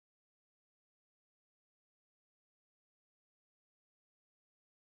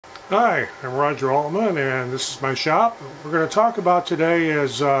Hi, I'm Roger Altman and this is my shop. What we're going to talk about today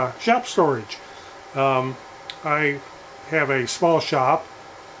is shop storage. I have a small shop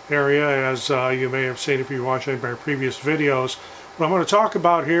area, as you may have seen if you watched any of my previous videos. What I'm going to talk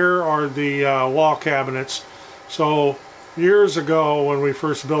about here are the wall cabinets. So years ago when we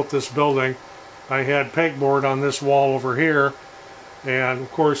first built this building, I had pegboard on this wall over here, and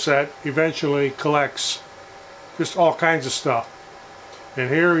of course that eventually collects just all kinds of stuff. And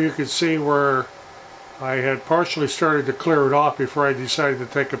here you can see where I had partially started to clear it off before I decided to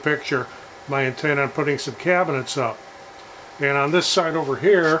take a picture. My intent on putting some cabinets up. And on this side over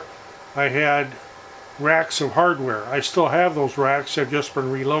here I had racks of hardware. I still have those racks, they've just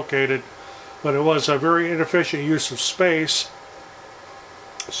been relocated, but it was a very inefficient use of space.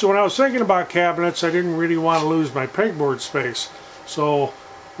 So when I was thinking about cabinets, I didn't really want to lose my pegboard space. So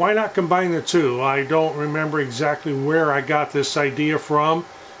why not combine the two? I don't remember exactly where I got this idea from.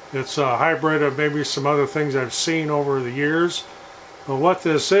 It's a hybrid of maybe some other things I've seen over the years. But what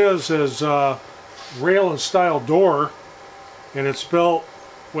this is rail and style door, and it's built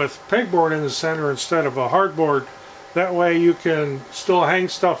with pegboard in the center instead of a hardboard. That way you can still hang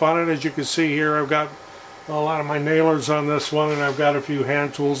stuff on it. As you can see here, I've got a lot of my nailers on this one, and I've got a few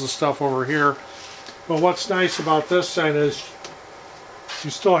hand tools and stuff over here. But what's nice about this thing is you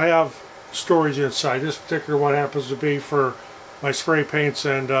still have storage inside. This particular one happens to be for my spray paints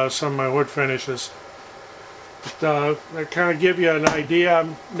and some of my wood finishes. But I kind of give you an idea.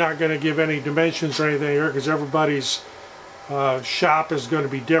 I'm not going to give any dimensions or anything here because everybody's shop is going to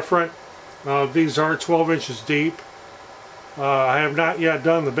be different. These are 12 inches deep. I have not yet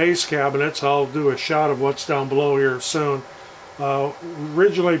done the base cabinets. I'll do a shot of what's down below here soon.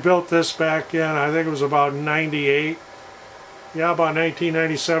 Originally built this back in, I think it was about 98. Yeah, about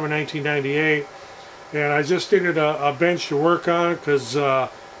 1997, 1998. And I just needed a bench to work on because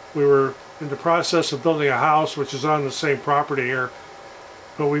we were in the process of building a house, which is on the same property here.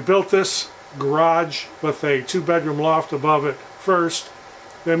 But we built this garage with a 2-bedroom loft above it first,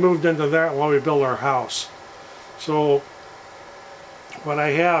 then moved into that while we built our house. So what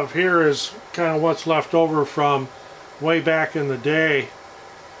I have here is kind of what's left over from way back in the day.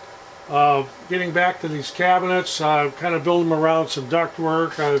 Getting back to these cabinets, I've kind of built them around some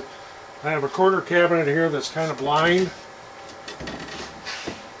ductwork. I have a corner cabinet here that's kind of blind,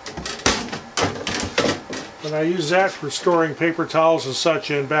 and I use that for storing paper towels and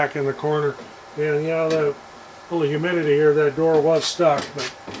such in back in the corner. And you know, the little humidity here, that door was stuck,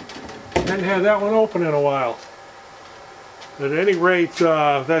 but I hadn't had that one open in a while. At any rate,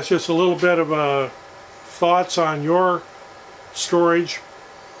 that's just a little bit of thoughts on your storage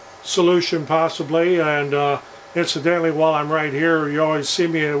solution possibly. And incidentally, while I'm right here, you always see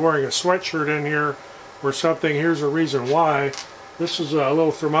me wearing a sweatshirt in here or something. Here's a reason why. This is a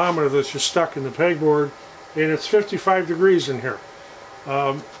little thermometer that's just stuck in the pegboard, and it's 55 degrees in here.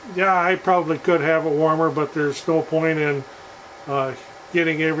 Yeah, I probably could have it warmer, but there's no point in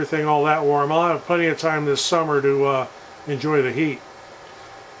getting everything all that warm. I'll have plenty of time this summer to enjoy the heat.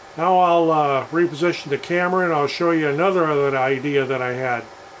 Now I'll reposition the camera and I'll show you another idea that I had.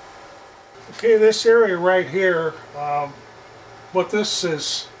 Okay, this area right here, what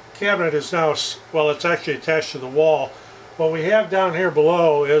this cabinet is now, well, it's actually attached to the wall. What we have down here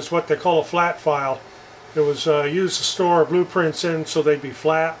below is what they call a flat file. It was used to store blueprints in so they'd be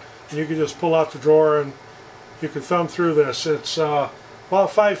flat, and you could just pull out the drawer and you could thumb through this. It's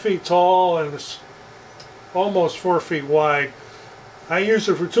about 5 feet tall and it's almost 4 feet wide. I use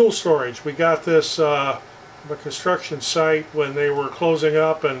it for tool storage. We got this from a construction site when they were closing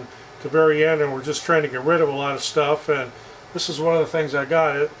up and at the very end, and we're just trying to get rid of a lot of stuff, and this is one of the things I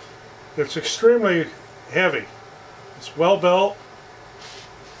got. It's extremely heavy. It's well built.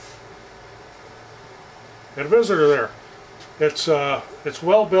 Got a visitor there. It's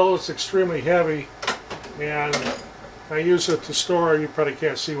well built, it's extremely heavy, and I use it to store. You probably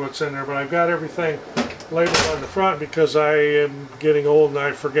can't see what's in there, but I've got everything labeled on the front because I am getting old and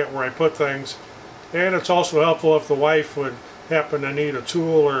I forget where I put things. And it's also helpful if the wife would happen to need a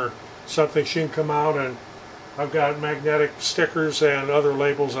tool or something, she can come out, and I've got magnetic stickers and other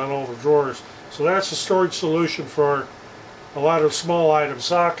labels on all the drawers. So that's a storage solution for a lot of small items,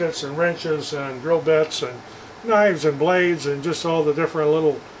 sockets and wrenches and drill bits and knives and blades and just all the different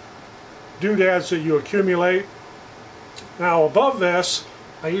little doodads that you accumulate. Now above this,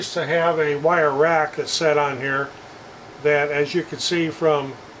 I used to have a wire rack that sat on here that, as you can see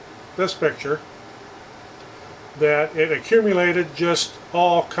from this picture, that it accumulated just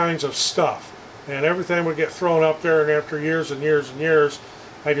all kinds of stuff, and everything would get thrown up there, and after years and years and years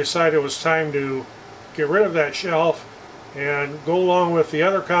I decided it was time to get rid of that shelf and go along with the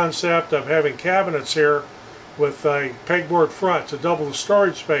other concept of having cabinets here with a pegboard front to double the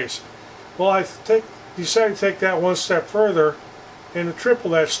storage space. Well, I decided to take that one step further and to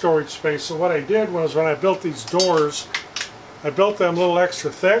triple that storage space. So what I did was, when I built these doors, I built them a little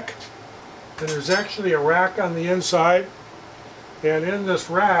extra thick, and there's actually a rack on the inside, and in this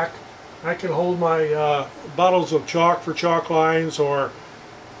rack I can hold my bottles of chalk for chalk lines, or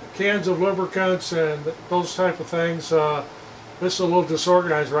cans of lubricants and those type of things. This is a little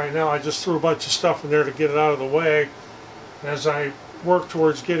disorganized right now. I just threw a bunch of stuff in there to get it out of the way as I work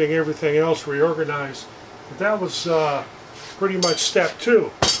towards getting everything else reorganized. But that was pretty much step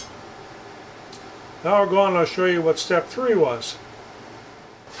 2. Now I'll go on and I'll show you what step 3 was.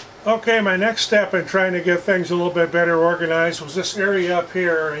 Okay, my next step in trying to get things a little bit better organized was this area up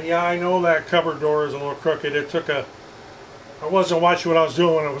here. And yeah, I know that cupboard door is a little crooked. I wasn't watching what I was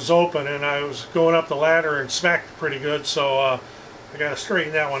doing when it was open, and I was going up the ladder and smacked it pretty good, so I got to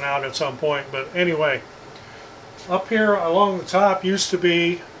straighten that one out at some point. But anyway, up here along the top used to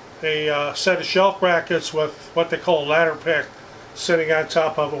be a set of shelf brackets with what they call a ladder pick sitting on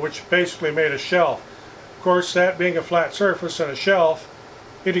top of it, which basically made a shelf. Of course, that being a flat surface and a shelf,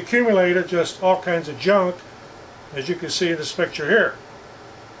 it accumulated just all kinds of junk, as you can see in this picture here.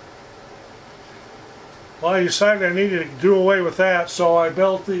 Well, I decided I needed to do away with that, so I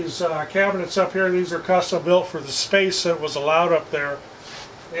built these cabinets up here. These are custom built for the space that was allowed up there.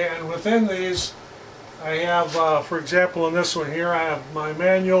 And within these, I have, for example, in this one here, I have my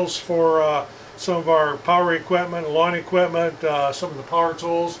manuals for some of our power equipment, lawn equipment, some of the power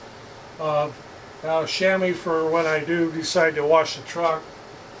tools, chamois for when I do decide to wash the truck.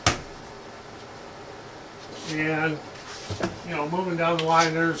 And, you know, moving down the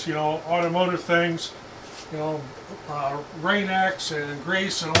line, there's, you know, automotive things, you know, Rain-X and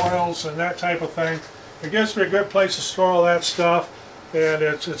grease and oils and that type of thing. It gives me a good place to store all that stuff, and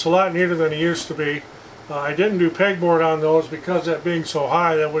it's a lot neater than it used to be. I didn't do pegboard on those because that being so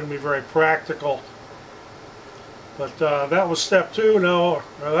high, that wouldn't be very practical. But that was step 2. Now,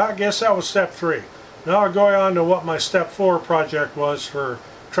 I guess that was step 3. Now I'll go on to what my step 4 project was for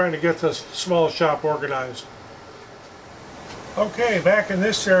trying to get this small shop organized. Okay, back in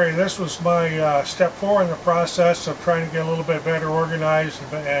this area, this was my step 4 in the process of trying to get a little bit better organized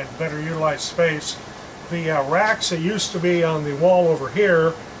and better utilize space. The racks that used to be on the wall over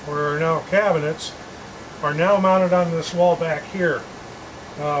here, where are now cabinets, are now mounted on this wall back here.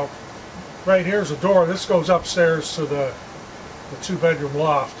 Right here's a door. This goes upstairs to the 2-bedroom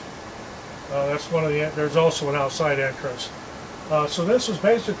loft. That's one of the. There's also an outside entrance. So this was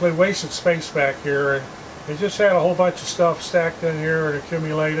basically wasted space back here, and they just had a whole bunch of stuff stacked in here and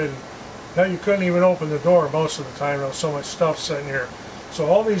accumulated. Now you couldn't even open the door most of the time. There was so much stuff sitting here. So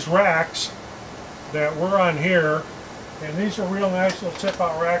all these racks that were on here, and these are real nice little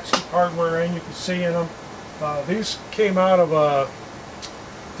tip-out racks, keep hardware in. You can see in them. These came out of a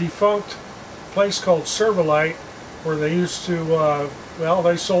defunct place called Servolite, where they used to, well,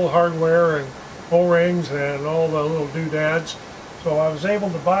 they sold hardware and O-rings and all the little doodads. So I was able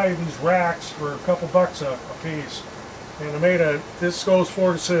to buy these racks for a couple bucks a piece, and I made this goes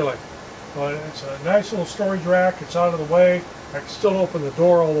floor to ceiling. But it's a nice little storage rack. It's out of the way. I can still open the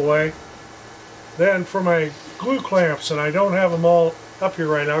door all the way. Then for my glue clamps, and I don't have them all up here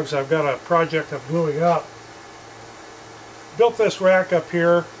right now because I've got a project of gluing up. Built this rack up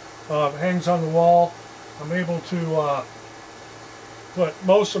here, hangs on the wall. I'm able to put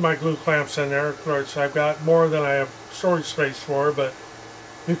most of my glue clamps in there. Of course, I've got more than I have storage space for, but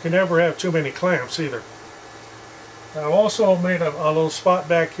you can never have too many clamps either. I've also made a little spot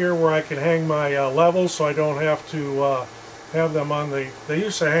back here where I can hang my levels, so I don't have to have them on the. They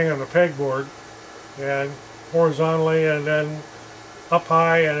used to hang on the pegboard and horizontally and then up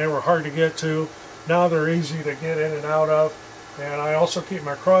high, and they were hard to get to. Now they're easy to get in and out of. And I also keep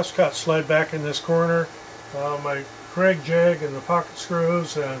my crosscut sled back in this corner, my Craig jig and the pocket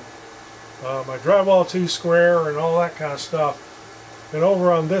screws, and my drywall T-square and all that kind of stuff. And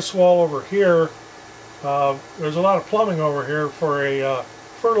over on this wall over here, there's a lot of plumbing over here for a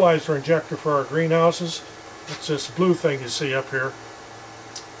fertilizer injector for our greenhouses. It's this blue thing you see up here.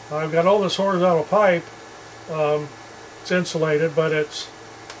 I've got all this horizontal pipe. It's insulated, but it's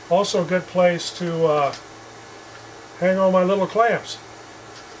also a good place to hang all my little clamps.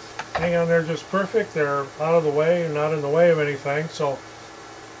 Hang on there just perfect. They're out of the way and not in the way of anything. So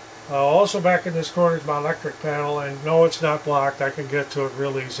also back in this corner is my electric panel, and no, it's not blocked. I can get to it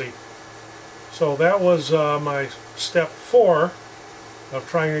real easy. So that was my step 4 of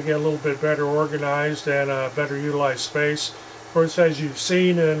trying to get a little bit better organized and better utilize space. Of course, as you've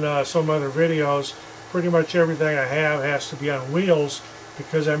seen in some other videos, pretty much everything I have has to be on wheels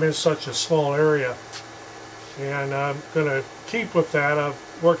because I'm in such a small area. And I'm going to keep with that. I'm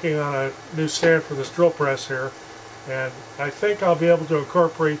working on a new stand for this drill press here, and I think I'll be able to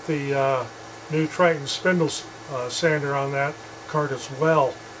incorporate the new Triton spindle sander on that cart as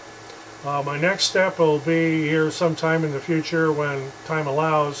well. My next step will be here sometime in the future when time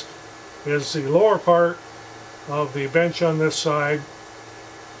allows, is the lower part of the bench on this side.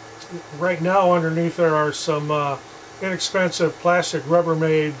 Right now underneath there are some inexpensive plastic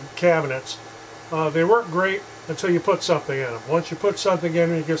Rubbermaid cabinets. They work great until you put something in them. Once you put something in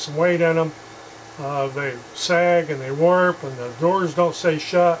them, you get some weight in them, they sag and they warp, and the doors don't stay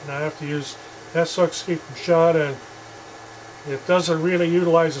shut, and I have to use S-hooks to keep them shut, and it doesn't really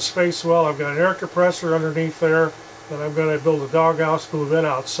utilize the space well. I've got an air compressor underneath there that I'm going to build a doghouse, move it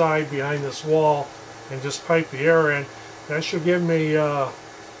outside behind this wall, and just pipe the air in. That should give me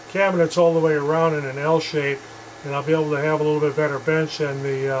cabinets all the way around in an L shape, and I'll be able to have a little bit better bench than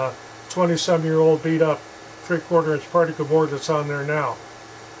the 20-some-year-old beat-up 3/4 inch particle board that's on there now.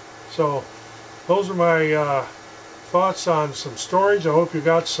 So those are my thoughts on some storage. I hope you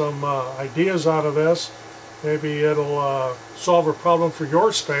got some ideas out of this. Maybe it'll solve a problem for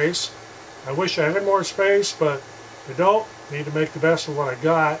your space. I wish I had more space, but I don't. Need to make the best of what I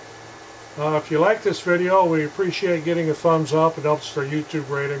got. If you like this video, we appreciate getting a thumbs up. It helps our YouTube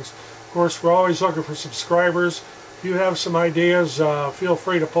ratings. Of course, we're always looking for subscribers. If you have some ideas, feel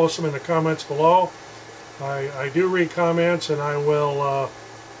free to post them in the comments below. I do read comments, and I will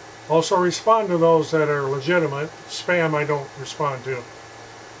also respond to those that are legitimate. Spam I don't respond to.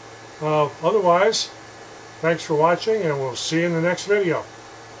 Otherwise, thanks for watching, and we'll see you in the next video.